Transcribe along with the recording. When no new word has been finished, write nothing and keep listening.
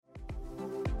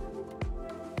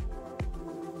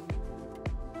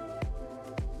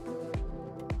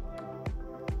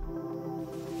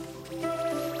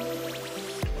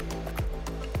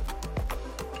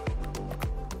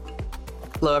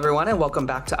Hello, everyone, and welcome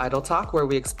back to Idol Talk, where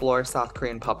we explore South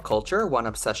Korean pop culture one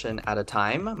obsession at a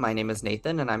time. My name is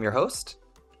Nathan, and I'm your host.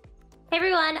 Hey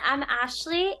everyone, I'm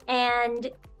Ashley,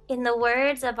 and in the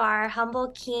words of our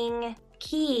humble king,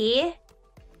 Key,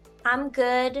 I'm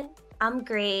good, I'm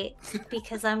great,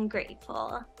 because I'm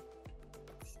grateful.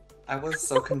 I was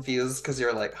so confused because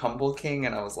you're like humble king,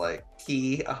 and I was like,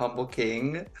 he, a humble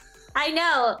king. I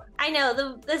know.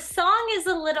 The song is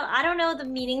a little, I don't know the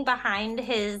meaning behind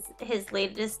his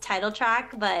latest title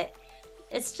track, but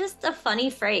it's just a funny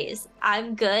phrase.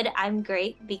 I'm good, I'm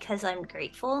great, because I'm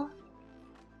grateful.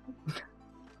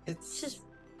 It's It's just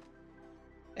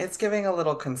it's giving a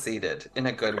little conceited in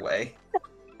a good way.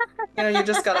 You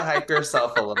just gotta hype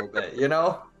yourself a little bit, you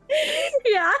know?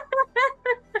 yeah.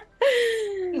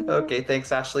 Okay,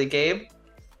 thanks, Ashley. Gabe?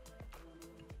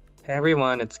 Hey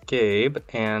everyone, it's Gabe,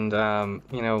 and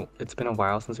it's been a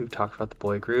while since we've talked about the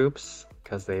boy groups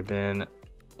because they've been,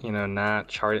 not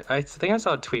charted. I think I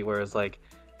saw a tweet where it was like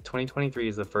 2023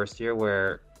 is the first year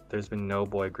where there's been no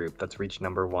boy group that's reached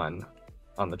number one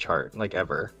on the chart, like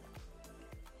ever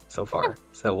so far.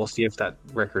 So we'll see if that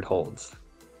record holds.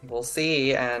 We'll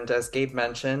see. And as Gabe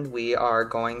mentioned, we are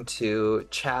going to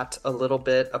chat a little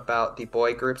bit about the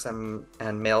boy groups and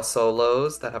male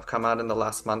solos that have come out in the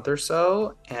last month or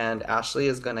so. And Ashley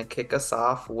is going to kick us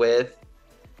off with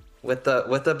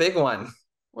the big one.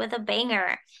 With a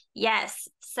banger. Yes.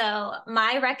 So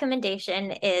my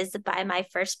recommendation is by my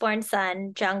firstborn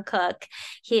son, Jung Kook.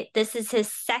 This is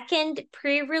his second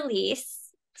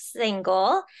pre-release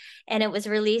single, and it was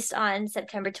released on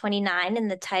September 29, and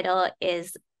the title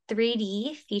is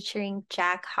 3D featuring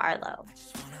Jack Harlow.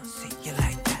 So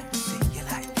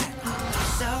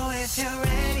if you're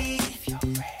ready,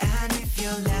 and if you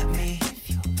let me,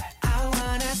 I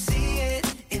wanna see it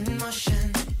in motion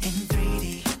in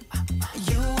 3D.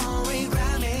 You won't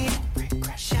regret me.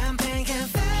 Champagne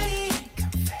confetti.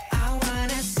 I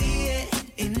wanna see it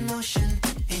in motion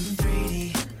in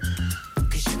 3D.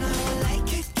 'Cause you know I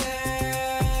like it,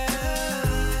 girl.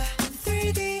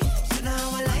 3D. You know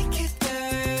I like it,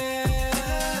 girl.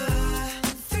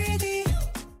 3D.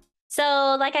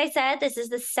 So, like I said, this is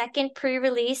the second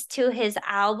pre-release to his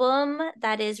album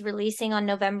that is releasing on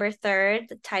November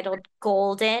 3rd, titled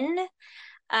Golden.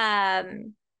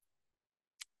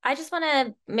 I just want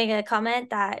to make a comment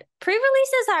that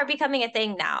pre-releases are becoming a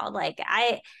thing now.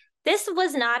 This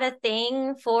was not a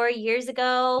thing 4 years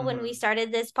ago when we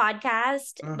started this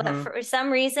podcast, but for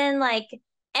some reason, like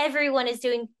everyone is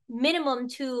doing minimum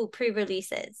 2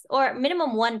 pre-releases or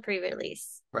minimum 1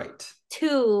 pre-release. Right.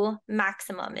 2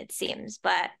 maximum, it seems.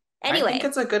 But I think anyway,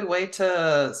 it's a good way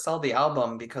to sell the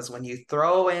album because when you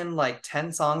throw in like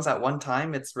 10 songs at one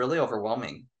time, it's really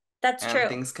overwhelming that's and true.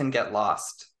 things can get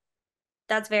lost.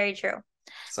 That's very true.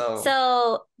 So,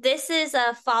 So this is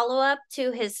a follow-up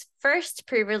to his first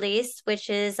pre-release, which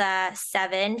is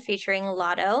 7 featuring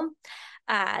Lotto.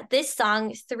 This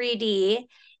song, 3D,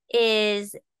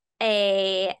 is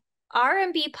a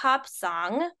R&B pop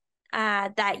song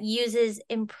that uses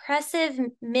impressive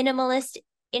minimalist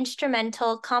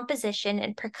instrumental composition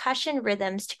and percussion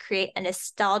rhythms to create a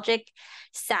nostalgic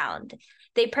sound.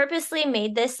 They purposely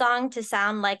made this song to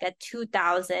sound like a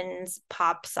 2000s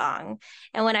pop song.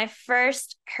 And when I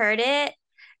first heard it,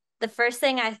 the first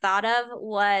thing I thought of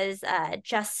was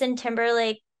Justin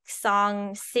Timberlake's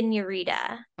song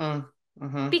Senorita.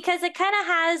 Because it kind of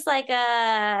has like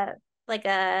a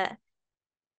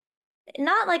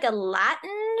not like a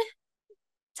Latin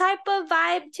type of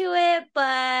vibe to it,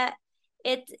 but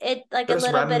it like there's a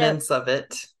little bit of remnants of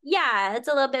it. yeah, it's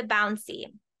a little bit bouncy.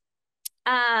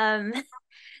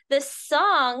 The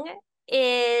song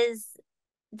is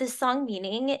the song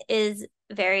meaning is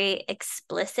very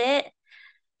explicit.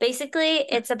 Basically,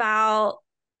 it's about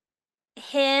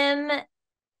him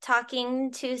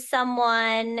talking to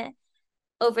someone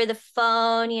over the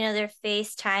phone, they're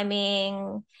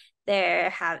FaceTiming,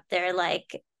 they're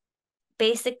like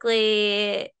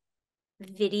basically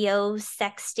video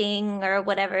sexting or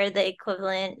whatever the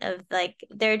equivalent of, like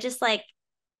they're just like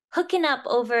hooking up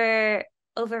over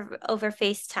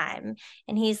FaceTime,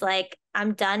 and he's like,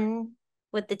 I'm done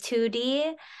with the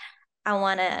 2D. I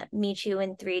want to meet you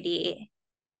in 3D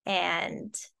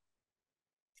and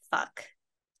fuck.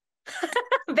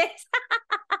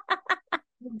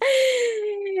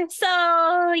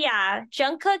 So yeah,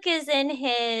 Jungkook is in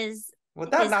his Would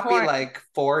that not be like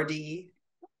 4D?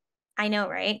 I know,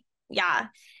 right? Yeah.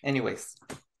 Anyways.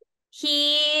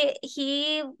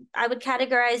 He I would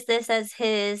categorize this as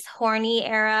his horny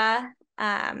era.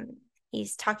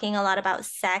 He's talking a lot about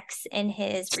sex in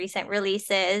his recent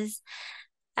releases.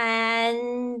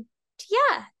 And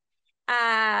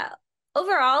yeah.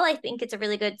 overall, I think it's a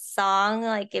really good song.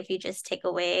 Like if you just take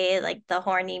away like the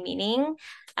horny meaning,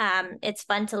 it's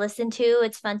fun to listen to.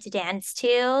 It's fun to dance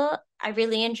to. I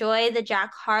really enjoy the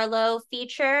Jack Harlow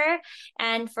feature.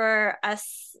 And for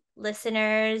us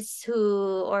listeners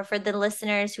or for the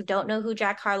listeners who don't know who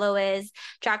Jack Harlow is,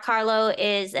 Jack Harlow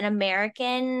is an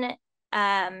American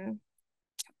um,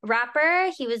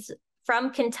 rapper. He was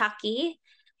from Kentucky.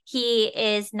 He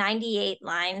is 98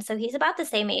 line, so he's about the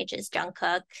same age as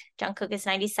Jungkook. Jungkook is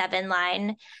 97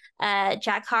 line.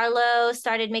 Jack Harlow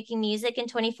started making music in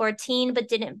 2014, but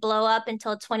didn't blow up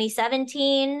until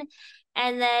 2017.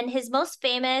 And then his most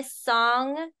famous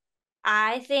song,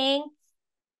 I think,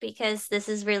 because this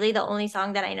is really the only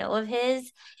song that I know of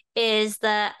his, is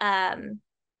the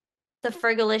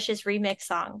Fergalicious remix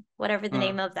song, whatever the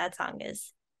name of that song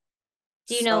is.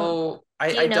 Do you know So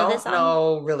do I you know this don't song?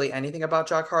 know really anything about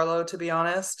Jack Harlow, to be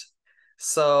honest.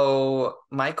 So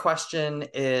my question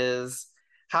is,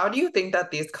 how do you think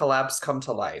that these collabs come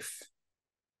to life?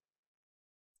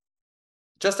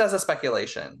 Just as a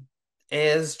speculation,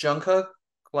 is Jungkook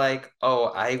like, oh,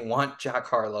 I want Jack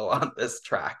Harlow on this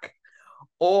track?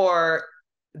 Or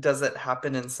does it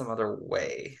happen in some other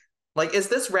way? Like, is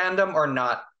this random or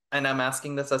not? And I'm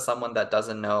asking this as someone that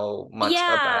doesn't know much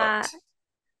about Yeah,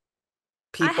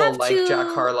 I people have like Jack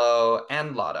two Harlow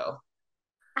and Lotto.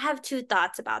 I have two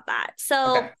thoughts about that. Okay.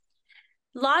 So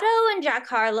Lotto and Jack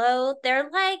Harlow, they're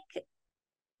like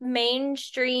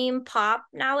mainstream pop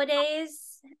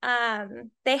nowadays.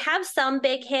 They have some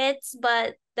big hits,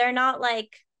 but they're not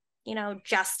like,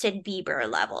 Justin Bieber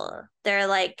level. They're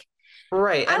like,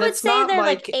 Right. I And would it's say not they're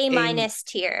like like A a minus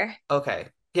tier. okay.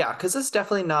 Yeah, because it's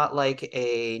definitely not like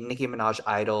a Nicki Minaj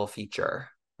Idol feature,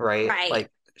 right? Right.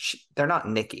 Like they're not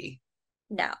Nicki.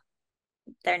 No,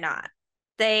 they're not.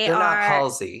 They They're not are,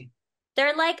 Halsey.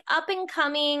 they're like up and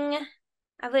coming.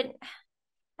 I would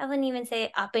I wouldn't even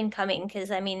say up and coming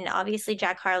because I mean, obviously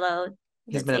Jack Harlow,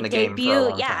 He's let's been in say the game for a debut,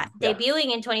 long yeah, time. Yeah.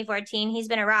 debuting in 2014, he's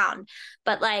been around,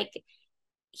 but like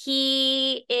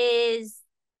he is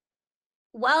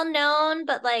well known,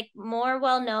 but like more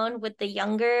well known with the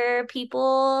younger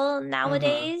people Mm-hmm.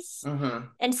 nowadays. Mm-hmm.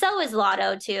 And so is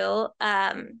Lotto too.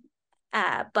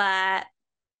 But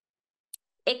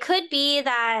it could be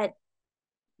that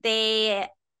they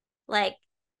like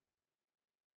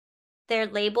their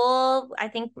label, I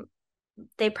think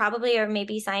they probably are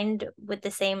maybe signed with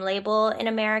the same label in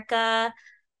America.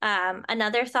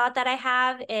 Another thought that I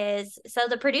have is so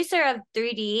the producer of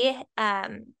 3D,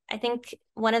 I think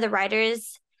one of the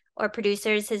writers or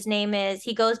producers, his name is,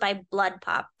 he goes by Blood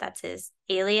Pop. That's his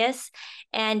alias.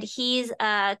 And he's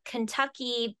a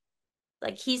Kentucky,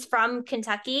 like he's from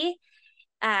Kentucky.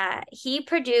 He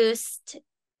produced,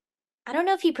 I don't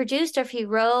know if he produced or if he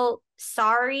wrote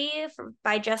Sorry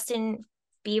by Justin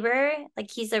Bieber. Like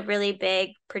he's a really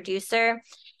big producer.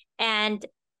 And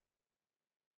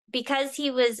because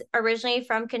he was originally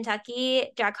from Kentucky,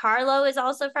 Jack Harlow is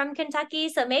also from Kentucky.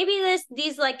 So maybe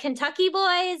these like Kentucky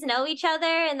boys know each other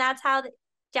and that's how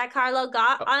Jack Harlow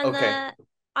got on Okay.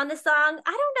 the song.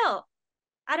 I don't know.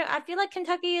 I feel like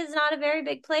Kentucky is not a very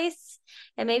big place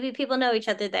and maybe people know each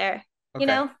other there, you Okay.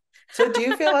 know? So do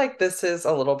you feel like this is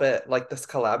a little bit like this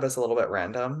collab is a little bit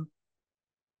random?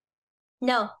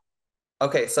 No,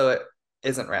 Okay, so it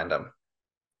isn't random.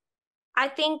 I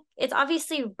think it's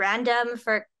obviously random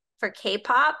for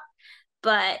K-pop,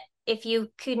 but if you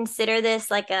consider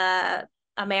this like a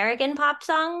American pop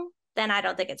song, then I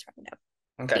don't think it's random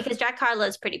Okay, because Jack Harlow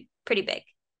is pretty big.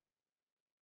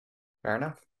 fair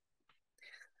enough.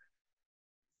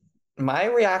 My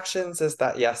reactions is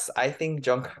that yes, I think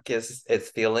Jungkook is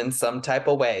feeling some type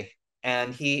of way,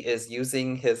 and he is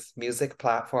using his music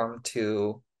platform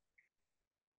to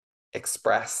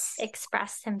express,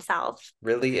 Express himself.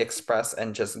 really express,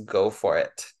 and just go for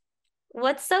it.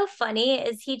 What's so funny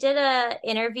is he did a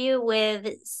interview with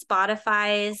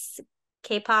Spotify's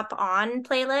K-pop on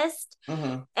playlist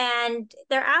Mm-hmm. and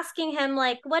they're asking him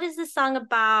like what is this song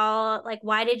about? Like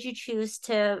why did you choose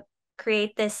to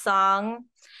create this song?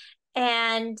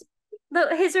 And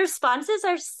his responses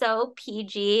are so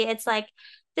PG. It's like,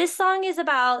 this song is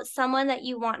about someone that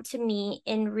you want to meet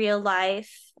in real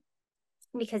life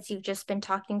because you've just been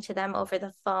talking to them over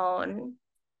the phone.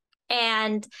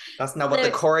 And That's not what the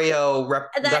the choreo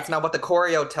that that's not what the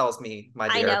choreo tells me, my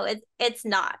I know dear. it's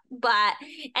not, but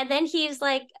and then he's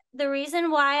like, the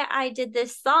reason why I did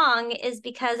this song is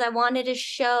because I wanted to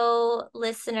show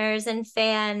listeners and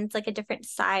fans like a different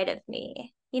side of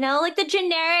me. Like the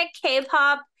generic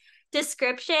K-pop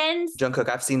descriptions. Jungkook,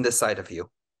 I've seen this side of you.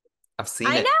 I've seen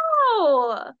I it.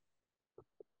 know.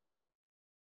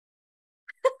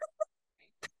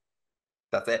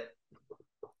 That's it.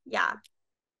 Yeah.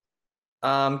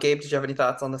 Gabe, did you have any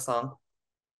thoughts on the song?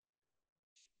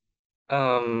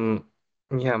 Um,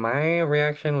 yeah, my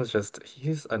reaction was just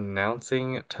he's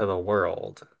announcing to the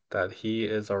world that he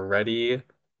is ready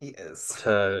He is.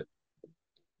 to,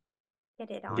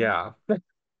 Get it on. yeah.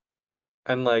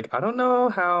 And like, I don't know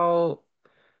how,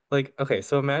 like, okay,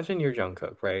 so imagine you're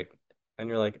Jungkook, right? And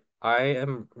you're like, I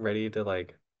am ready to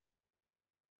like,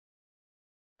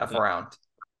 F uh, around.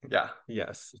 Yeah.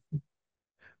 yes.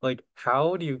 Like,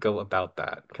 how do you go about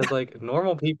that? Because like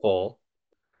normal people,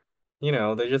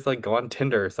 they just like go on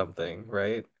Tinder or something,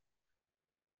 right?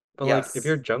 But like if Yes.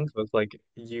 you're Jungkook, like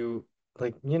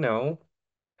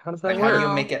how does that Like, I how do you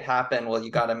work? make know. it happen? Well,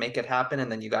 you got to make it happen,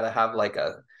 and then you got to have like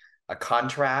a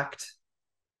contract,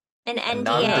 An a Yeah. NDA.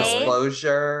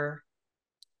 non-disclosure.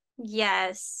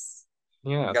 Yes.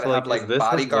 You Yeah. got to So have like is like this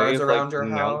his way bodyguards of like around your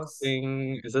house.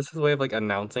 announcing is this his way of like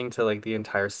announcing to like the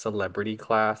entire celebrity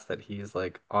class that he's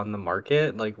like on the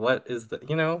market? Like what is the.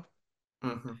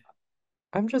 Hmm.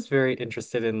 I'm just very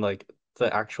interested in like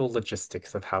the actual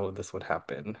logistics of how this would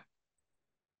happen.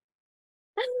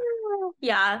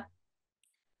 Yeah.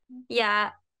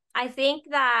 Yeah. I think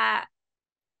that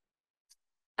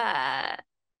uh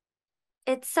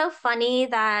it's so funny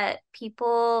that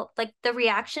people like the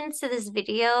reactions to this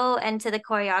video and to the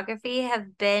choreography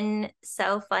have been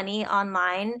so funny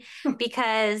online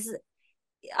because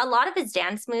a lot of his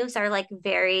dance moves are like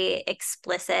very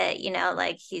explicit,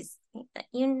 like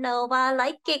I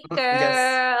like it, Yes.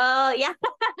 girl. Yeah.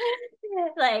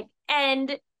 Like,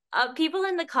 and people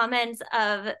in the comments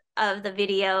of the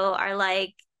video are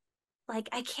like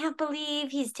I can't believe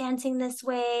he's dancing this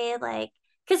way, like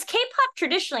because K-pop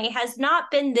traditionally has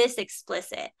not been this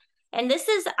explicit. And this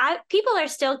is I people are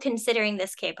still considering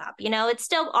this K-pop. It's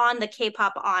still on the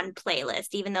K-pop on playlist,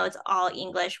 even though it's all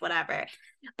English, whatever.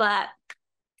 But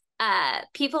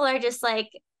people are just like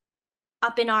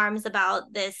up in arms about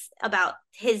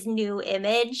his new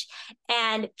image,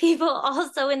 and people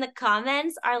also in the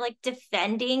comments are like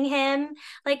defending him,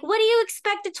 like what do you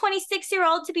expect a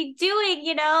 26-year-old to be doing,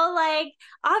 like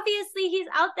obviously he's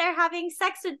out there having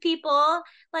sex with people,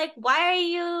 like why are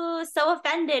you so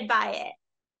offended by it?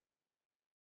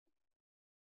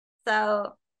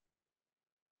 So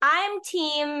I'm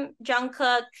team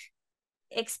Jungkook,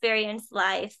 experience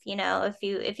life,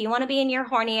 if you want to be in your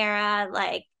horny era,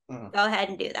 like Mm. go ahead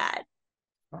and do that.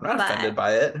 I'm not But offended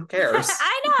by it. Who cares?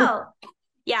 I know.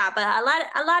 Yeah, but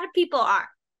a lot of people are.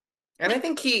 And I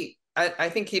think he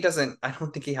doesn't, I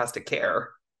don't think he has to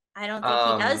care. I don't think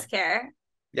he does Um, care.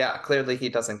 yeah, clearly he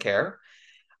doesn't care.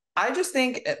 I just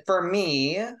think for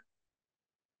me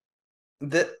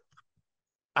that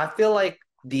I feel like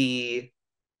the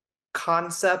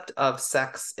concept of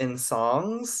sex in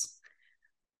songs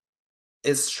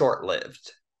is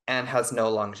short-lived and has no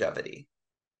longevity.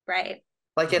 Right.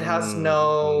 Like it has Mm-hmm.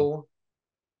 no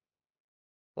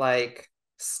like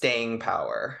staying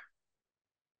power.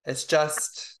 It's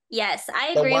just Yes,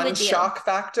 I the agree one with you. shock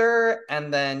factor,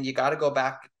 and then you got to go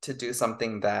back to do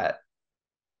something that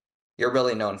you're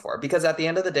really known for. Because at the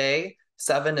end of the day,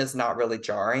 Seven is not really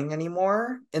jarring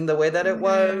anymore in the way that it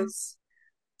Mm-hmm. was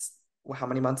how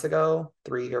many months ago?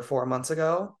 3 or 4 months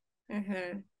ago.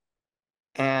 Mm-hmm.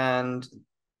 And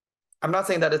I'm not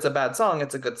saying that it's a bad song,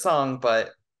 it's a good song,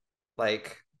 but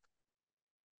like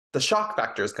the shock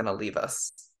factor is going to leave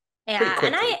us pretty Yeah,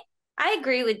 and I quickly. I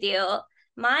agree with you.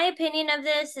 My opinion of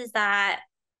this is that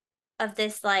of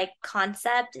this like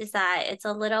concept is that it's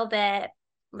a little bit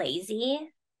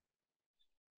lazy.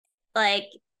 Like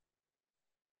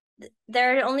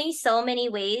there are only so many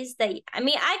ways that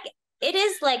it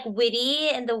is like witty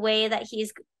in the way that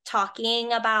he's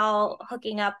talking about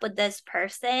hooking up with this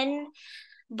person,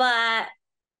 but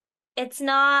it's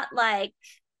not like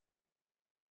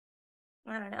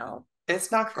I don't know,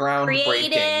 It's not groundbreaking.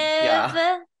 creative,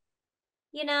 Yeah.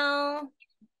 you know?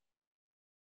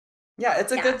 Yeah,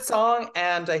 it's a Yeah, good song,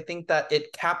 and I think that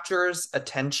it captures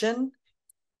attention.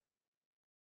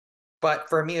 But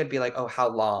for me, it'd be like, oh, how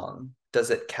long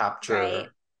does it right,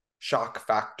 capture shock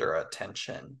factor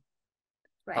attention?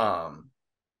 right. Um,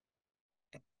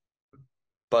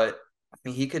 but I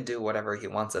mean, he could do whatever he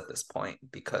wants at this point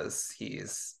because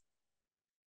he's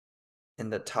in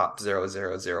the top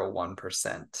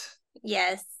 0.0001%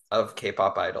 Yes. of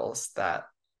K-pop idols that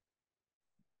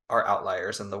are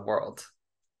outliers in the world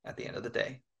at the end of the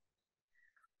day.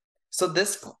 So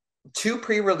this two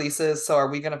pre-releases. So are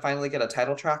we going to finally get a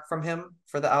title track from him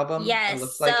for the album? It Yes.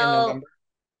 looks like in So November.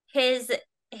 his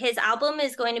his album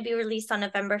is going to be released on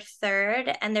November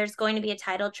 3rd, and there's going to be a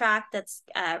title track that's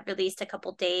released a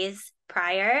couple days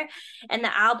prior. And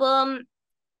the album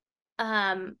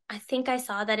I think I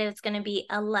saw that it was going to be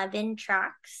 11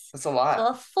 tracks. That's a So a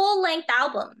lot. full-length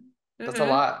album. That's a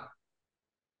Mm-hmm. lot.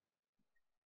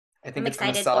 I think I'm it's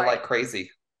going to excited sell for like it.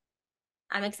 crazy.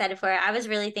 I'm excited for it. I was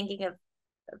really thinking of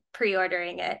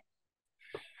pre-ordering it.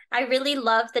 I really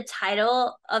love the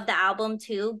title of the album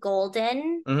too,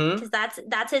 Golden, Mm-hmm. because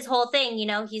that's his whole thing,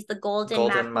 he's the golden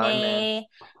Golden my man. matinee,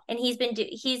 and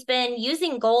he's been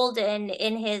using golden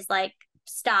in his like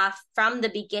stuff from the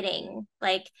beginning.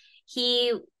 Like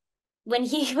he when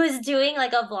he was doing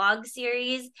like a vlog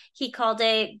series, he called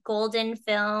it Golden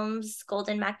Films,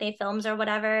 Golden Matinee Films or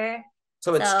whatever.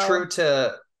 So it's true So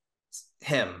to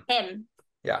him. him,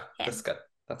 Yeah, that's him. good.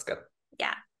 That's good.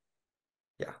 Yeah.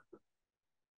 Yeah.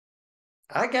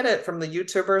 I get it from the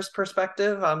YouTuber's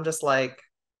perspective. I'm just like,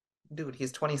 dude,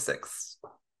 he's 26.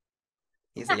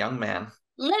 He's a young man.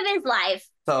 Live his life.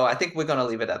 So I think we're going to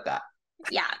leave it at that.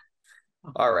 Yeah.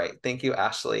 All right. Thank you,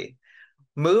 Ashley.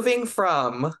 Moving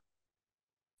from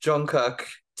Jungkook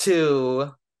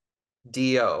to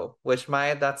Dio, which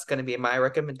that's going to be my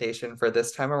recommendation for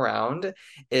this time around,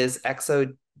 is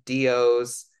EXO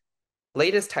Dio's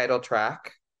latest title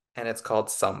track, and it's called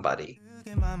Somebody.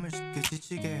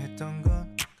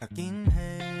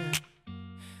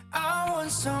 I want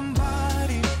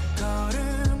somebody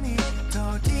걸음이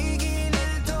더디긴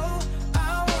해도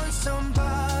I want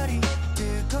somebody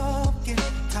뜨겁게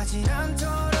타진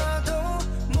않더라도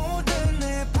모든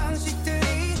내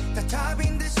방식들이 다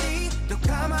답인 듯이 또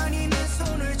가만히 내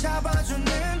손을 잡아주는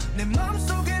내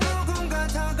맘속에 누군가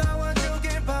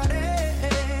다가와주길 바래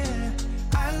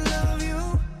I love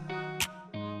you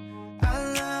I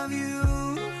love you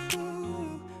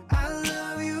I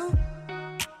love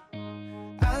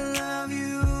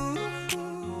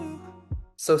you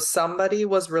So Somebody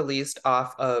was released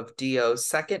off of Dio's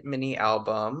second mini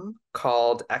album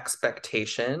called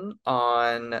Expectation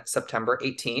on September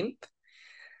 18th.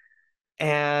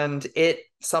 And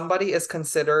Somebody is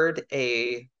considered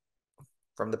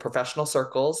from the professional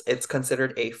circles, it's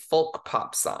considered a folk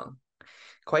pop song.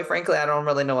 Quite frankly, I don't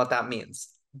really know what that means,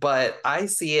 but I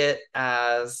see it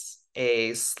as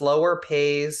a slower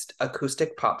paced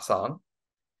acoustic pop song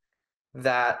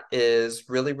that is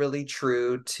really, really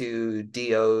true to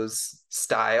Dio's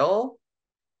style,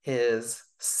 his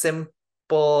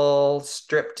simple,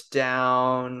 stripped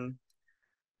down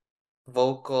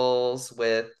vocals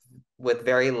with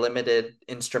very limited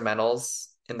instrumentals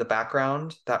in the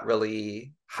background that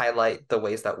really highlight the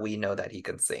ways that we know that he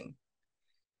can sing.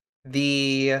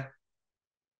 The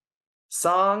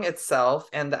song itself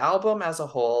and the album as a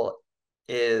whole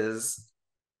is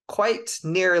quite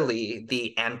nearly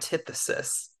the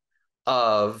antithesis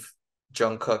of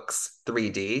Jungkook's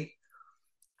 3D.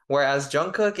 Whereas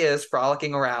Jungkook is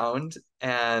frolicking around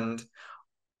and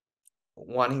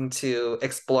wanting to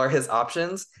explore his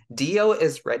options, Dio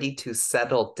is ready to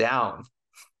settle down.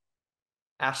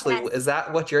 Ashley, Yes. is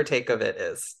that what your take of it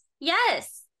is?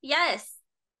 Yes. Yes.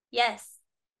 Yes.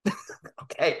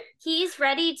 Okay. He's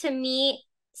ready to meet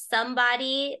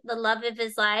somebody, the love of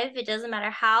his life. It doesn't matter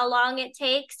how long it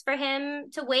takes for him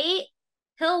to wait.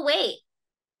 He'll wait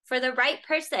for the right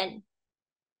person.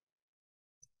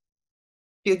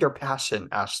 Feel your passion,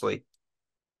 Ashley.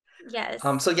 Yes.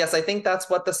 So yes, I think that's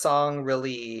what the song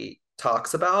really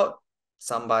talks about.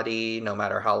 Somebody, no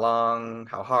matter how long,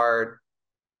 how hard,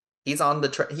 he's on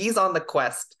the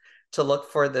quest to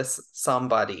look for this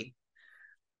somebody.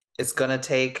 It's gonna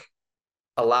take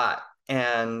a lot,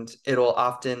 and it'll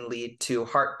often lead to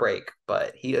heartbreak,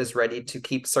 but he is ready to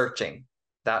keep searching.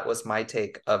 That was my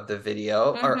take of the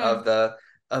video or of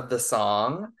the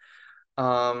song.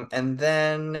 And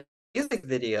then music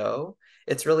video,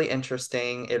 it's really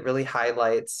interesting. It really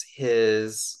highlights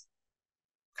his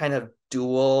kind of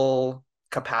dual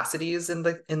capacities in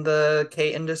the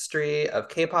K industry of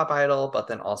K-pop idol, but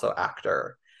then also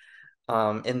actor.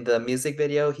 In the music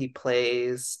video, he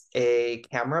plays a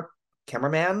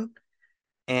cameraman,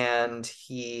 and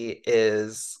he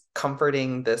is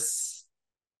comforting this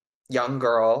young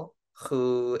girl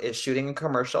who is shooting a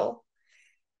commercial,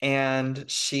 and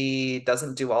she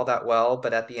doesn't do all that well,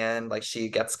 but at the end, like, she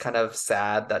gets kind of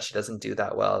sad that she doesn't do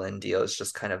that well, and Dio's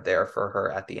just kind of there for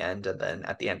her at the end, and then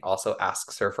at the end also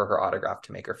asks her for her autograph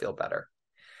to make her feel better.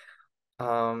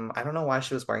 I don't know why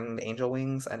she was wearing the angel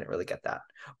wings. I didn't really get that,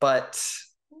 but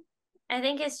I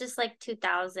think it's just like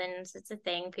 2000s. It's a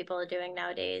thing people are doing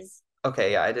nowadays.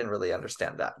 okay, yeah, I didn't really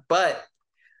understand that. But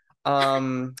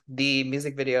the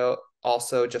music video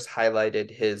also just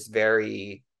highlighted his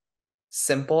very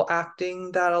simple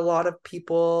acting that a lot of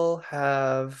people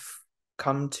have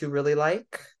come to really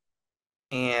like.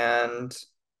 And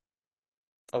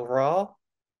overall,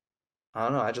 I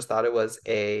don't know, I just thought it was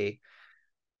a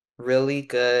really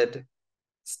good,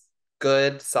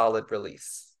 solid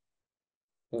release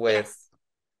with Yes.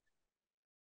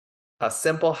 a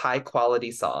simple, high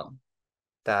quality song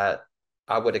that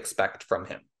I would expect from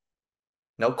him.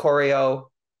 No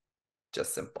choreo,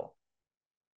 just simple.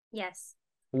 Yes.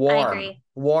 I Warm, agree.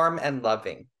 warm and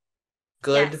loving.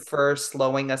 Good Yes. for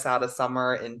slowing us out of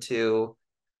summer into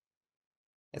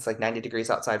it's like 90 degrees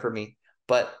outside for me,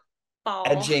 but Fall.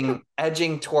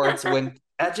 edging towards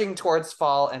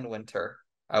fall and winter,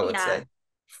 I would Yeah. say.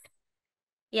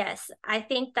 Yes. I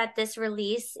think that this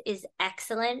release is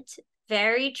excellent.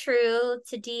 Very true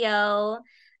to Dio.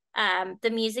 The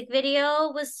music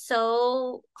video was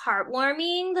so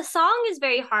heartwarming. The song is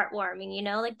very heartwarming,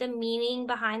 like the meaning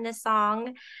behind the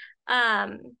song.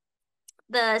 Um,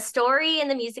 the story in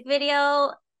the music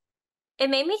video, it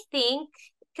made me think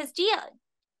because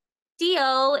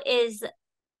Dio is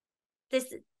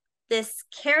this this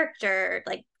character,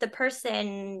 like the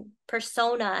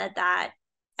persona that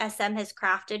SM has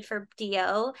crafted for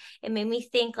Dio. It made me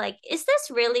think like, is this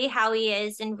really how he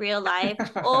is in real life?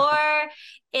 Or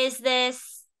is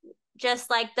this just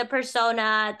like the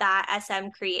persona that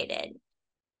SM created?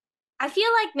 I feel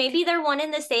like maybe they're one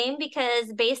and the same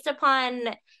because based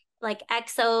upon like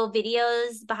EXO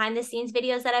videos, behind the scenes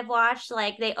videos that I've watched,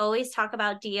 like they always talk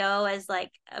about Dio as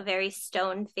like a very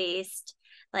stone faced,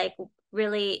 like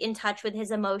really in touch with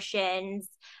his emotions,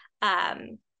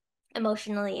 um,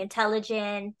 emotionally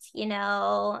intelligent,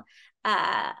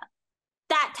 uh,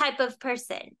 that type of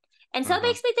person. And so it Mhm.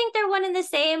 makes me think they're one and the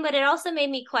same, but it also made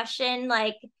me question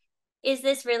like, is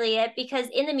this really it? Because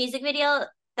in the music video,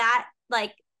 that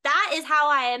like that is how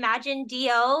I imagine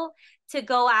Dio to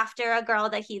go after a girl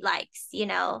that he likes. He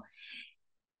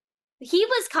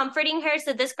was comforting her,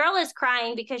 so this girl is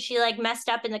crying because she like messed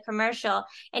up in the commercial,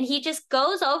 and he just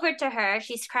goes over to her.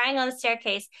 She's crying on the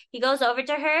staircase. He goes over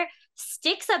to her,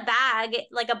 sticks a bag,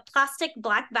 like a plastic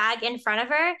black bag in front of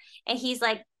her, and he's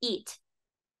like, eat.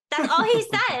 That's all he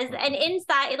says. And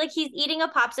inside, like he's eating a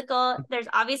popsicle. There's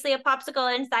obviously a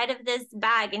popsicle inside of this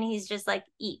bag, and he's just like,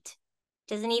 eat.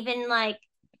 Doesn't even like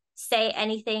say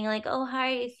anything like, oh, how are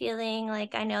you feeling?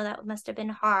 Like, I know that must have been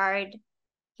hard.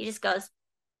 He just goes,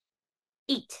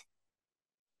 eat.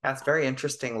 That's very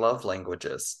interesting love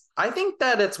languages. I think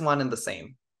that it's one and the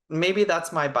same. Maybe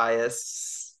that's my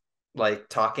bias, like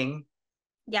talking,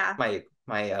 Yeah. my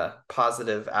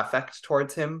positive affect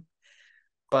towards him.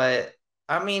 But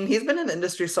I mean, he's been in the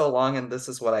industry so long, and this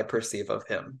is what I perceive of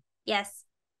him. Yes.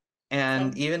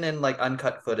 And Same. even in like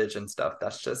uncut footage and stuff,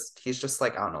 he's just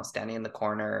like, I don't know, standing in the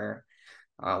corner,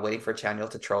 waiting for Chaniel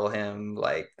to troll him.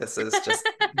 Like that's just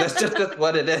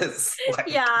what it is. Like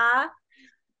Yeah.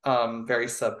 very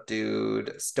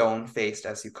subdued, stone-faced,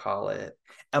 as you call it,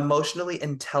 emotionally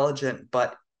intelligent,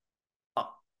 but uh,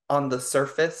 on the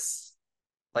surface,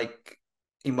 like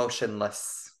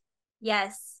emotionless,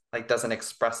 Yes. like doesn't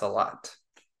express a lot.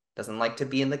 Doesn't like to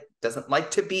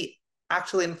be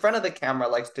actually in front of the camera,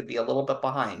 likes to be a little bit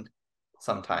behind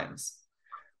sometimes,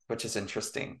 which is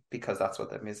interesting because that's what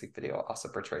the music video also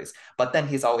portrays. But then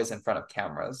he's always in front of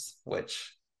cameras,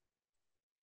 which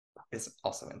is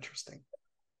also interesting.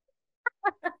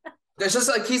 There's just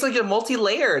like he's like a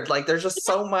multi-layered, like there's just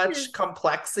so Yes. much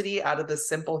complexity out of this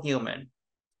simple human.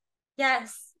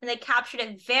 Yes. And they captured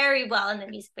it very well in the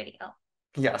music video.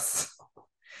 Yes.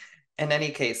 In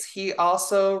any case, he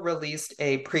also released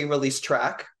a pre-release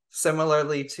track,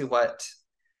 similarly to what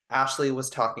Ashley was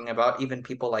talking about. Even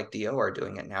people like Dio are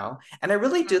doing it now. And I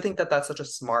really do Mhm. think that that's such a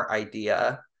smart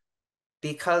idea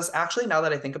because actually, now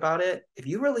that I think about it, if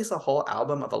you release a whole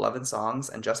album of 11 songs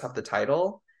and just have the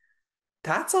title,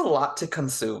 that's a lot to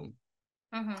consume.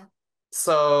 Mhm.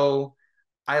 So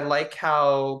I like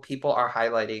how people are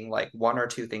highlighting like one or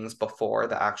two things before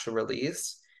the actual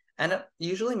release. And it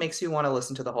usually makes you want to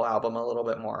listen to the whole album a little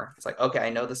bit more. It's like, okay,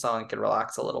 I know the song, I can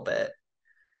relax a little bit.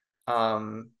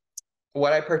 Um,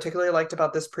 what I particularly liked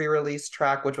about this pre-release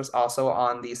track, which was also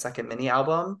on the second mini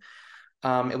album,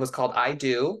 it was called I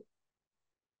Do,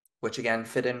 which again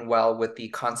fit in well with the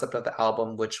concept of the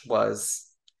album, which was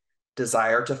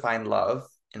desire to find love,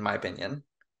 in my opinion.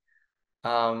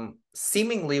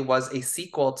 Seemingly was a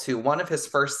sequel to one of his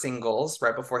first singles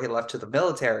right before he left to the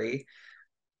military,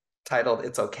 titled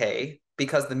It's Okay,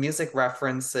 because the music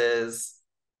references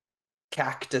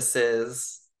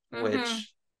cactuses, Mhm.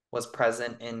 which was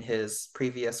present in his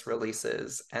previous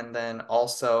releases, and then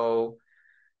also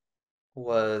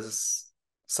was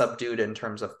subdued in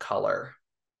terms of color,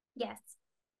 Yes.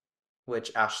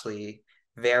 which Ashley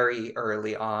very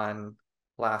early on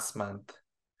last month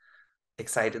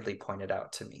excitedly pointed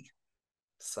out to me.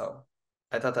 So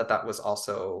I thought that that was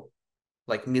also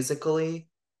like musically,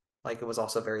 like it was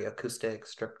also very acoustic,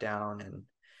 stripped down, and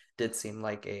did seem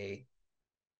like a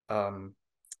um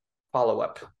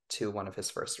follow-up to one of his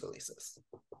first releases.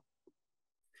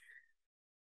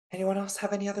 Anyone else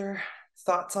have any other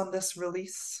thoughts on this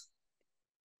release?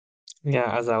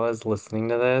 Yeah, as I was listening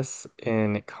to this,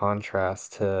 in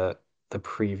contrast to the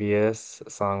previous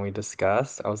song we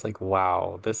discussed, I was like,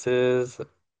 wow, this is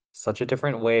such a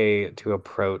different way to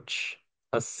approach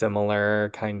a similar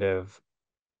kind of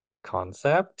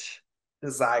concept.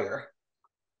 Desire.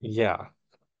 Yeah.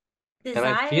 And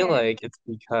I feel Desire. like it's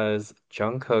because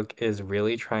Jungkook is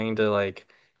really trying to like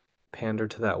pander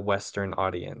to that Western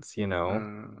audience, you know?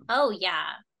 Mm, Oh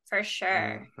yeah, for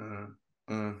sure.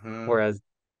 mm-hmm, mm-hmm. Whereas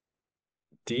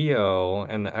Dio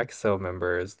and the EXO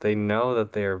members, they know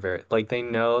that they're very like they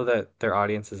know that their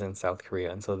audience is in South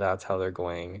Korea, and so that's how they're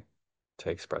going to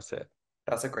express it.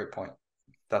 That's a great point.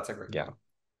 That's a great Yeah. point.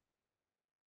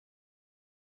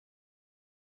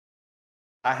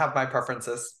 I have my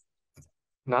preferences.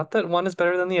 Not that one is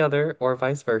better than the other or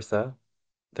vice versa.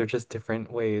 They're just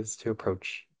different ways to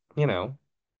approach, you know.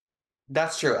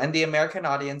 That's true. And the American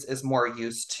audience is more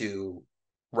used to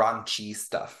raunchy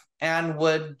stuff and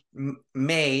would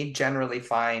may generally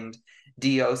find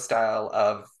Dio style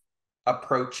of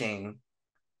approaching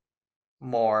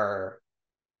more,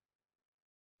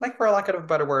 like for lack of a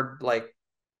better word, like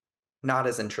not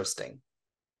as interesting,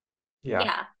 Yeah.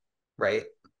 Yeah, right?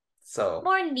 So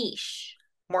more niche.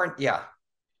 more, yeah.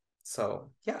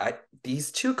 So yeah,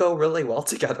 these two go really well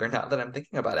together now that I'm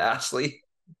thinking about it, Ashley.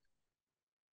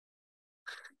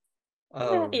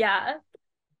 Um, Yeah.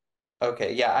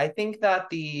 okay, yeah, I think that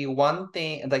the one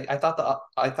thing, like, I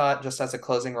thought just as a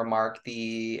closing remark,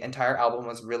 the entire album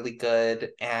was really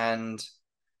good and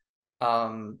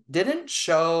didn't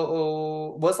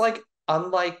show was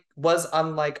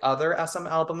unlike other SM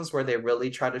albums where they really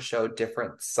try to show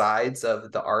different sides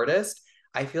of the artist.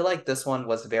 I feel like this one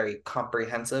was very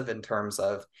comprehensive in terms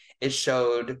of it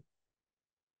showed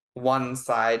one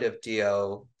side of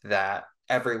Dio that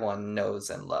everyone knows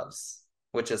and loves,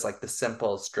 which is like the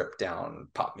simple stripped down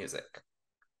pop music.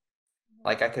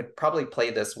 Like I could probably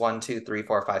play this 1, 2, 3,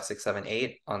 4, 5, 6, 7,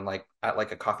 8 on like at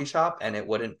like a coffee shop and it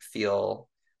wouldn't feel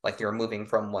like you're moving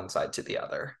from one side to the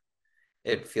other.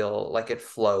 It'd feel like it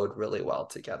flowed really well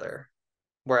together.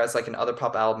 Whereas like in other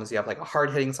pop albums, you have like a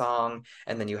hard hitting song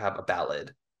and then you have a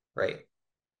ballad, right?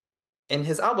 In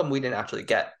his album, we didn't actually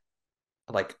get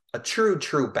like a true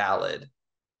ballad,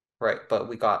 right? But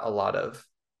we got a lot of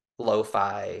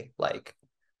lo-fi like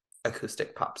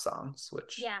acoustic pop songs,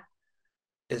 which Yeah.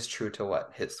 is true to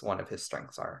what his one of his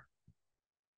strengths are.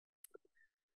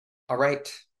 All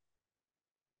right.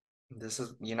 This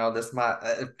is, this my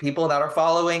people that are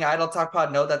following Idol Talk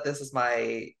Pod know that this is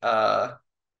my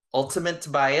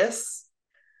ultimate bias.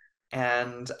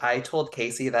 And I told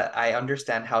Casey that I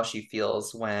understand how she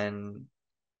feels when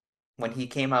he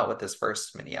came out with his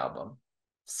first mini album.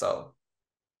 So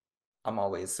I'm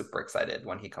always super excited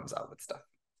when he comes out with stuff.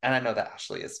 And I know that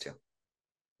Ashley is too.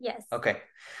 Yes. Okay.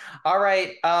 All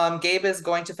right. Gabe is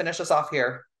going to finish us off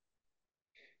here.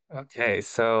 Okay,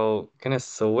 so gonna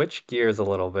switch gears a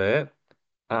little bit.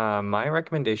 My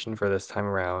recommendation for this time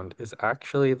around is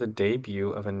actually the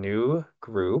debut of a new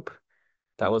group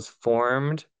that was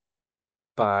formed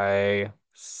by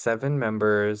 7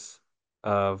 members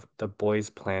of the Boys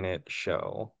Planet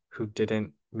show who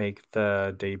didn't make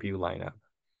the debut lineup.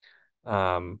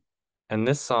 Um, and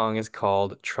this song is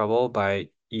called Trouble by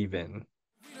Even.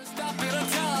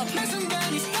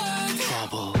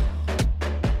 Trouble.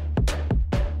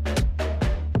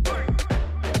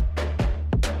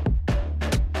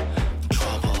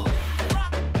 Trouble.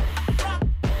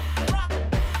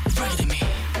 Ready me.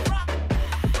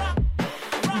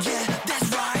 Yeah,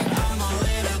 that's right. I'm a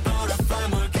little butterfly,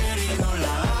 물결이 놀라.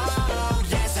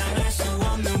 예상할 수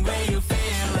없는 way you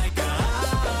feel like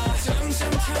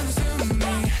점점 참숨이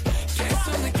계속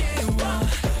내게 와.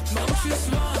 멈출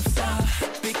수 없어.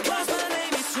 Because my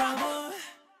name is trouble.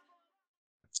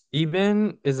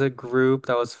 Even is a group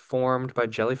that was formed by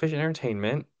Jellyfish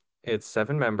Entertainment. It's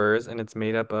 7 members and it's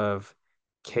made up of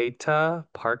Keita,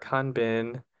 Park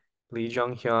Han-bin, Lee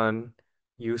Jong-hyun,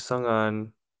 Yoo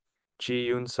Sung-un, Ji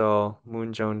Yoon-seo,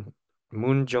 Moon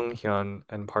Jung-hyun,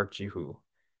 and Park Ji-hoo.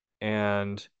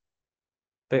 And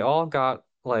they all got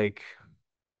like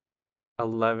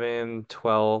 11,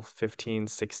 12, 15,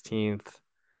 16th.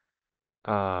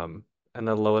 Um, and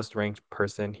the lowest ranked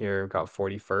person here got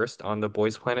 41st on the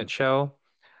Boys Planet show.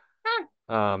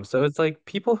 Hmm. So it's like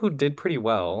people who did pretty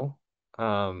well,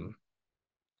 um,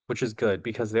 which is good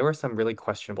because there were some really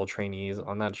questionable trainees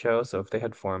on that show. So if they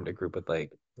had formed a group with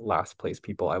like last place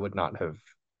people, I would not have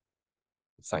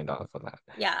signed off on that.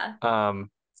 Yeah.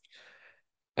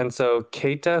 And so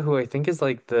Keita, who I think is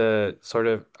like the sort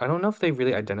of, I don't know if they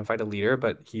really identified a leader,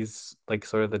 but he's like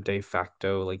sort of the de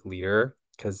facto like leader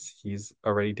because he's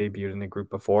already debuted in the group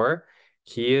before.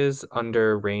 He is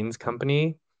under Rain's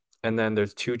company, and then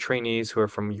there's two trainees who are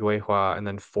from Yuehua, and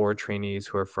then four trainees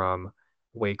who are from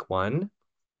Wake One.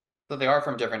 So they are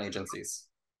from different agencies.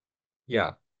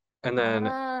 Yeah. And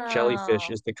then Jellyfish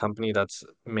Oh, is the company that's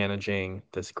managing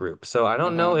this group. So I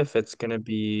don't know Mm-hmm. if it's gonna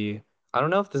be, I don't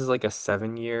know if this is like a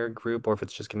 7 year group or if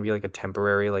it's just gonna be like a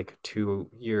temporary, like 2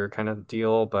 year kind of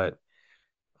deal. But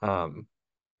um,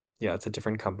 yeah, it's a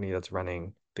different company that's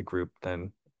running the group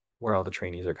than where all the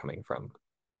trainees are coming from.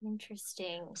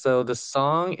 interesting. So the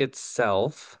song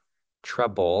itself,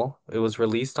 Trouble, it was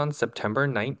released on September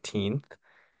 19th,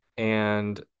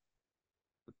 and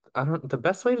I don't, the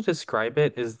best way to describe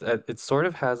it is that it sort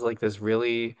of has like this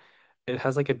really, it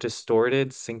has like a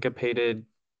distorted, syncopated,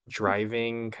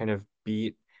 driving kind of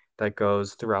beat that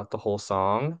goes throughout the whole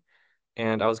song.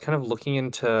 And I was kind of looking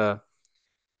into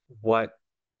what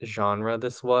genre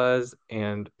this was,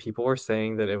 and people were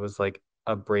saying that it was like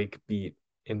a breakbeat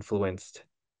influenced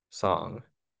song,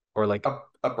 or like A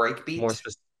more breakbeat?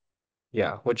 specific,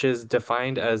 yeah, which is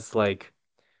defined as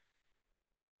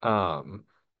um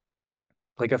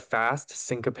like a fast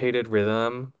syncopated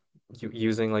rhythm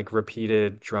using like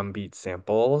repeated drum beat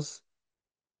samples.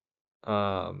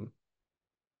 Um,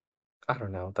 I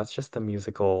don't know. That's just the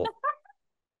musical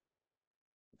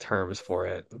terms for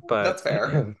it. That's But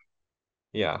fair.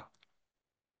 yeah,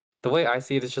 the way I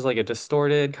see it is just like a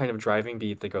distorted kind of driving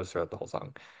beat that goes throughout the whole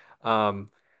song. Um,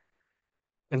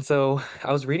 and so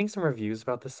I was reading some reviews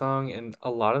about the song, and a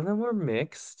lot of them were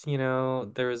mixed.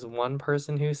 There was one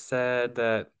person who said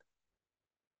that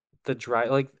the dry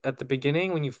like at the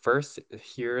beginning when you first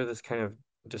hear this kind of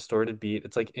distorted beat,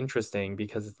 it's like interesting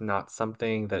because it's not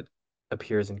something that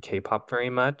appears in K-pop very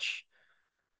much.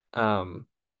 Um,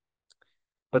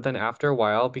 but then after a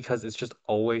while, because it's just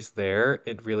always there,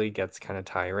 it really gets kind of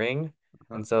tiring.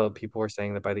 Mhm. And so people were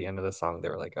saying that by the end of the song, they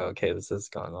were like, okay, this has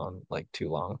gone on like too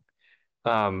long.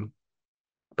 Um,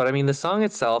 but I mean, the song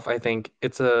itself, I think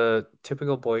it's a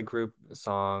typical boy group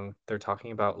song. They're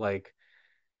talking about like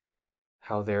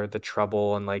how they're the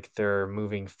trouble and like they're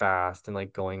moving fast and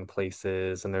like going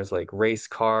places and there's like race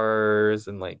cars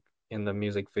and like in the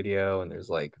music video and there's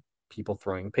like people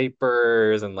throwing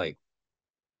papers and like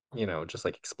just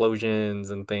like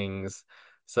explosions and things.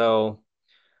 So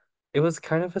it was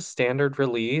kind of a standard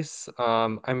release.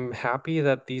 I'm happy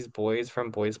that these boys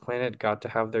from Boys Planet got to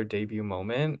have their debut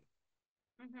moment.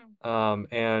 Mhm.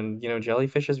 And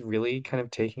Jellyfish is really kind of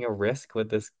taking a risk with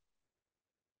this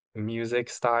music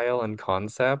style and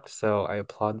concept, so I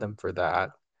applaud them for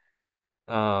that.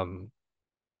 Um,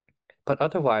 but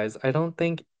otherwise, I don't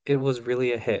think it was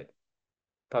really a hit.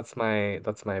 That's my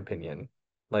opinion.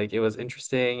 Like it was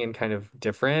interesting and kind of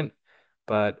different,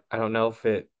 but I don't know if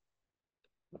it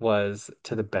was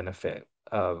to the benefit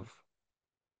of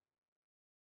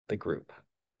the group.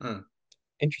 Mm.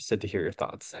 Interested to hear your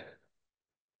thoughts.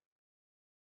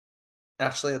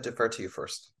 Ashley, I'll defer to you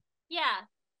first. Yeah.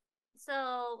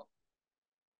 So,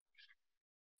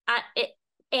 it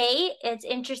it's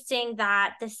interesting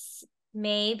that this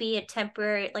may be a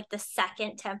temporary, like the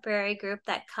second temporary group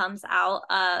that comes out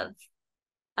of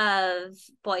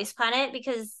Boys Planet,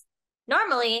 because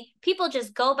normally people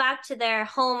just go back to their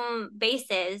home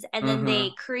bases and then they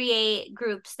Mm-hmm. create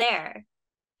groups there.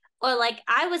 Or like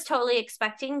I was totally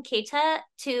expecting Keita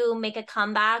to make a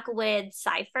comeback with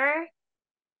Cypher.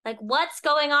 Like what's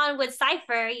going on with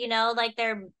Cypher? Like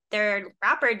their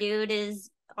rapper dude is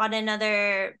on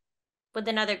another with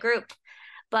another group.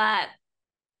 But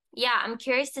yeah, I'm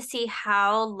curious to see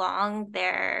how long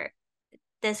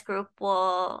this group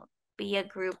will be a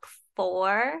group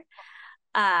for.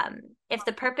 If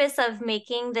the purpose of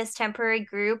making this temporary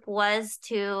group was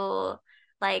to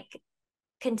like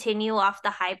continue off the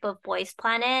hype of Boys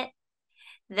Planet,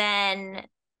 then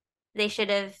they should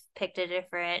have picked a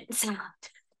different sound.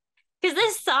 Because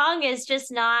this song is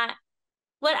just not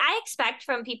what I expect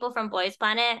from people from Boys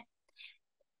Planet.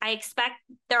 I expect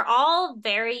they're all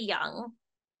very young.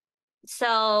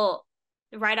 So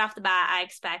right off the bat, I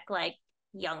expect like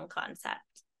young concept.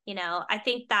 I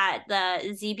think that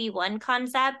the ZB1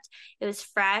 concept, it was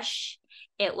fresh,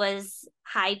 it was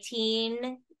high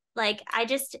teen. Like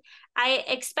I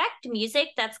expect music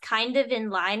that's kind of in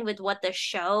line with what the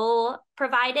show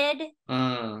provided,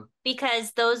 Mm.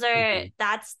 because Mhm.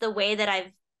 that's the way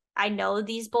that I know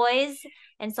these boys,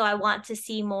 and so I want to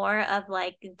see more of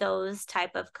like those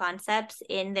type of concepts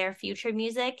in their future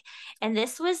music. And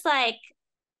this was like,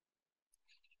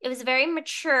 it was very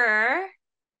mature,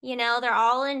 You know, they're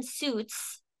all in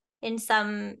suits in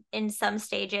some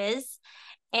stages.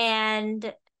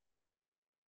 And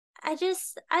I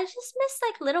just miss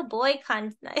like little boy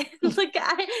concept. Like what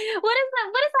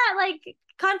is that like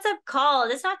concept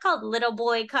called? It's not called little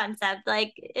boy concept.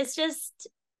 Like it's just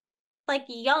like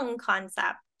young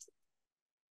concept.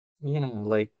 Yeah,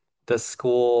 like the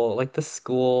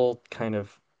school kind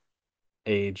of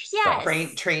age stuff.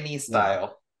 Yes. Trainee Yeah.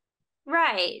 style.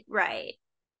 Right, right,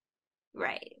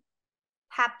 right.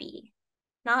 Happy.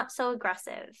 Not so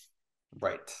aggressive.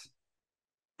 Right.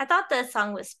 I thought the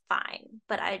song was fine,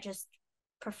 but I just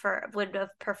would have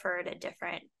preferred a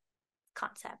different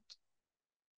concept.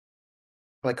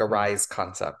 Like a Hmm. rise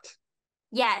concept.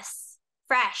 Yes,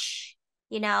 fresh,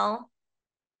 you know?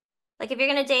 Like if you're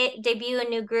gonna debut a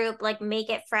new group, like make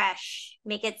it fresh,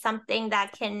 make it something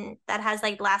that has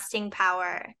like lasting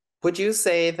power. Would you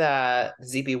say that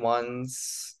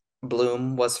ZB1's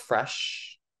Bloom was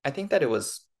fresh? I think that it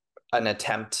was an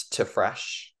attempt to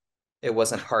fresh. It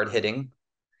wasn't hard hitting,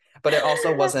 but it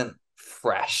also wasn't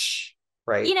fresh,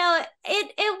 right? You know,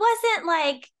 it wasn't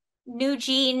like new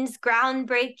jeans,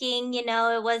 groundbreaking, you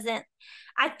know, it wasn't.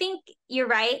 I think you're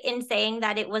right in saying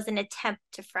that it was an attempt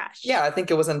to Yeah, fresh. I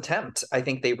think it was an attempt. I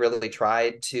think they really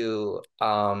tried to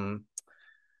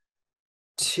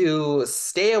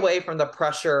stay away from the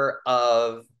pressure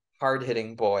of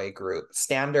hard-hitting boy group,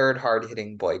 standard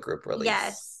hard-hitting boy group release.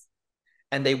 Yes.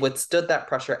 And they withstood that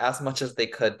pressure as much as they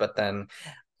could, but then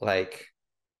like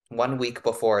 1 week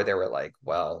before they were like,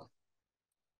 well,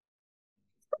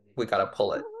 we gotta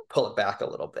pull it back a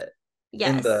little bit in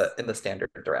Yes. the standard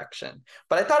direction.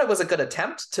 But I thought it was a good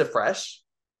attempt to fresh.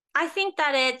 I think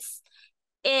that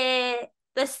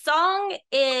the song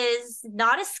is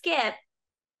not a skip.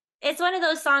 It's one of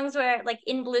those songs where like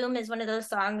In Bloom is one of those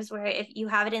songs where if you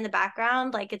have it in the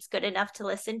background, like it's good enough to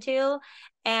listen to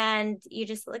and you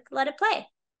just like let it play,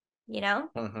 you know?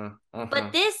 Mm-hmm, But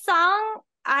mm-hmm. this song,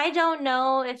 I don't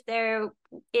know if there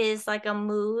is like a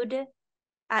mood,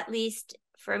 at least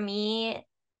for me,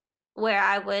 where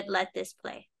I would let this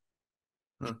play.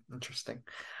 Interesting.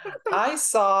 I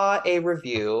saw a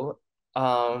review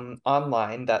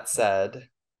online that said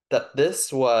that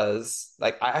this was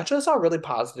like I actually saw really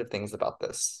positive things about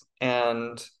this.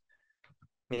 And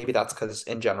maybe that's because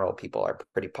in general people are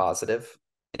pretty positive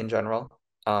in general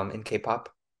in K-pop.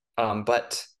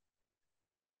 But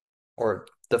or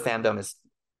the fandom is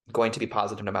going to be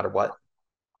positive no matter what.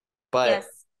 But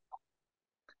Yes.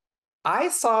 I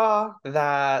saw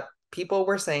that people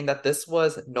were saying that this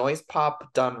was noise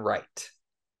pop done right.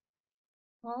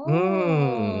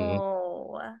 Hmm.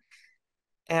 Oh,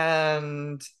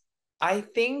 And I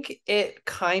think it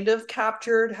kind of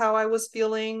captured how I was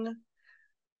feeling.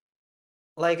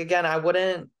 Like again, I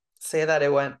wouldn't say that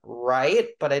it went right,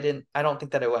 but I don't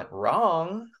think that it went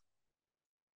wrong.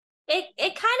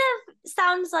 it kind of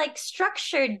sounds like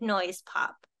structured noise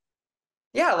pop.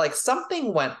 Yeah, like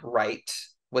something went right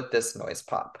with this noise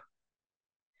pop,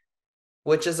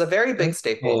 which is a very big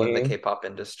staple in the Okay. K-pop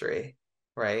industry,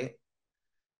 right?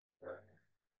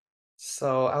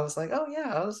 So I was like, oh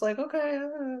yeah, I was like, okay,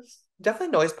 it's definitely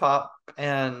noise pop,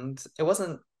 and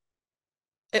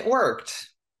it worked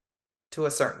to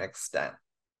a certain extent.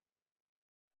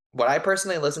 Would I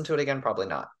personally listen to it again? Probably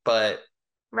not, but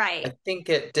Right. I think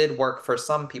it did work for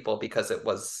some people because it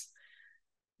was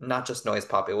not just noise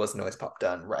pop, it was noise pop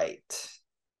done right.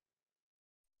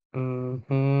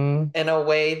 Mm-hmm. In a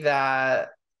way that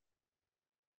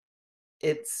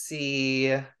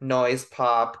ITZY noise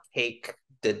pop cake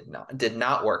did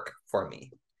not work for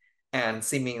me and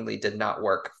seemingly did not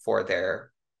work for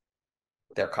their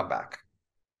comeback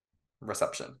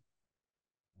reception.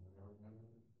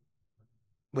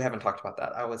 We haven't talked about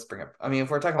that. I always bring up. I mean, if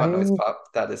we're talking about noise I'm pop,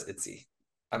 that is ITZY.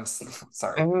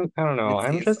 Sorry. I don't know.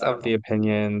 I'm ITZY is just I don't of the know.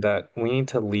 opinion that we need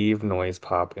to leave noise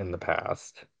pop in the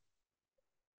past.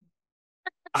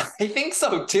 I think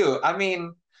so too. I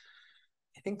mean,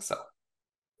 I think so.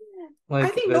 I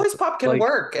Like think noise this, pop can like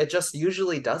work. It just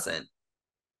usually doesn't.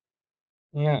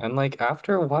 yeah, and like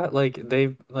after what, like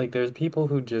they like there's people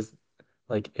who just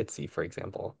like ITZY, for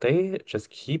example. They just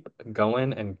keep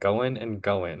going and going and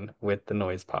going with the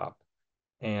noise pop,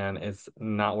 and it's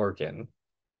not working.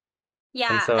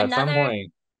 And Yeah, so at some another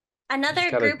point,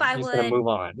 another group I you just gotta would move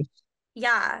on.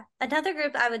 yeah, another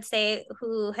group I would say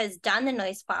who has done the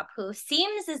noise pop, who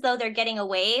seems as though they're getting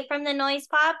away from the noise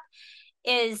pop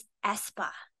is aespa.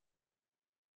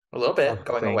 A little bit Oh,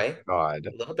 going thank away. God.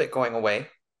 A little bit going away.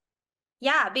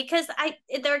 Yeah, because I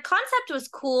their concept was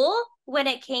cool when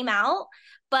it came out,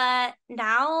 but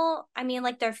now, I mean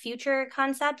like their future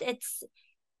concept,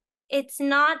 it's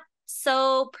not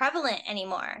so prevalent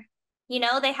anymore. You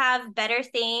know, they have better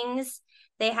things.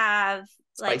 They have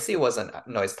like Spicy wasn't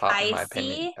noise pop in my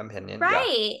icy. opinion. Yeah.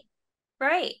 Right.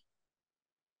 Right.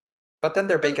 But then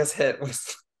their So biggest hit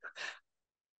was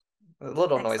a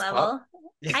little next noise pop. level.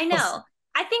 I Yes. know.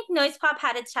 I think noise pop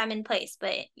had its time and place,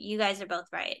 but you guys are both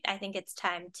right. I think it's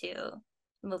time to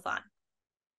move on.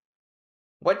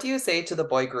 What do you say to the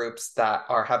boy groups that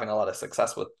are having a lot of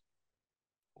success with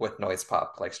noise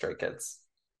pop, like Stray Kids?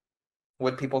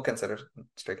 Would people consider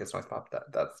Stray Kids noise pop?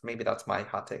 That's my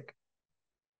hot take.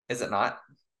 Is it not?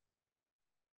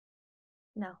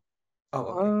 No. Oh,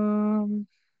 okay.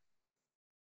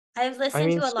 I've I listened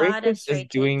mean, to a Stray lot of Kids is Stray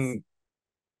Kids.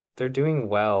 they're doing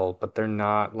well, but they're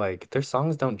not like their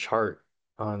songs don't chart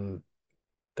on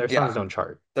their songs Yeah, don't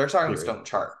chart, their songs period. don't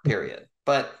chart, period.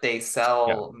 But they Yeah,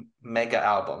 sell mega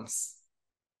albums.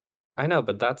 I know,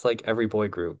 but that's like every boy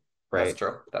group, That's right?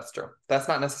 true. That's true. That's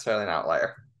not necessarily an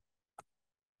outlier.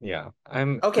 Yeah.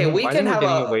 I'm Okay, we I can think have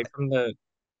a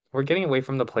we're getting away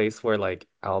from the place where like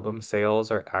album sales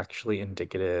are actually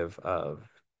indicative of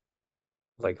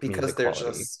like because music there's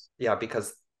quality. just yeah,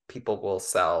 because people will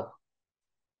sell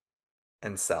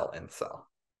and sell and sell.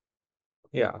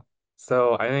 Yeah.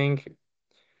 So I think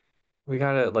we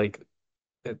gotta like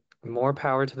more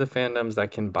power to the fandoms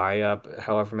that can buy up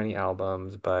however many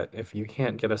albums, but if you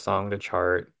can't get a song to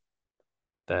chart,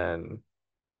 then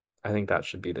I think that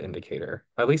should be the indicator.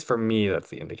 At least for me, that's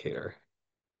the indicator.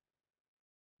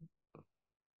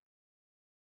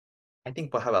 I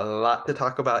think we'll have a lot to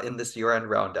talk about in this year-end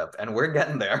roundup, and we're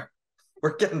getting there.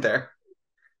 We're getting there.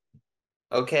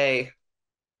 Okay.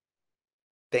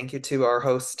 Thank you to our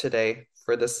host today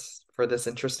for this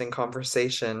interesting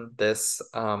conversation. This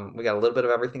we got a little bit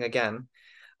of everything again,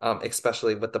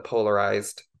 especially with the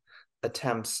polarized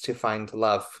attempts to find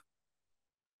love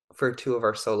for two of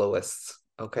our soloists.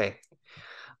 Okay.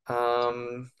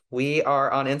 We are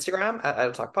on Instagram at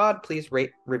Idle Talk Pod. Please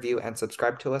rate, review, and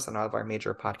subscribe to us on all of our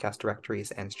major podcast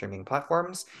directories and streaming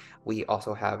platforms. We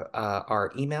also have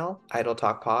our email,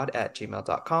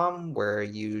 idletalkpod@gmail.com, where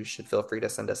you should feel free to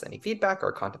send us any feedback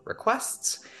or content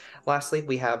requests. Lastly,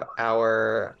 we have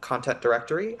our content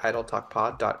directory,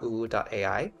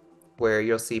 idletalkpod.uu.ai, where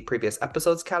you'll see previous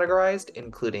episodes categorized,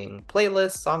 including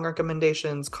playlists, song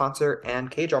recommendations, concert,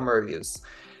 and K-drama reviews,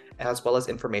 as well as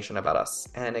information about us.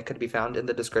 And it could be found in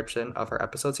the description of our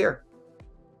episodes here.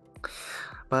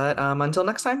 But until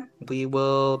next time, we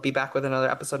will be back with another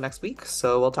episode next week.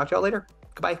 So we'll talk to y'all later.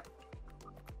 Goodbye.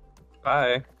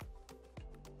 Bye.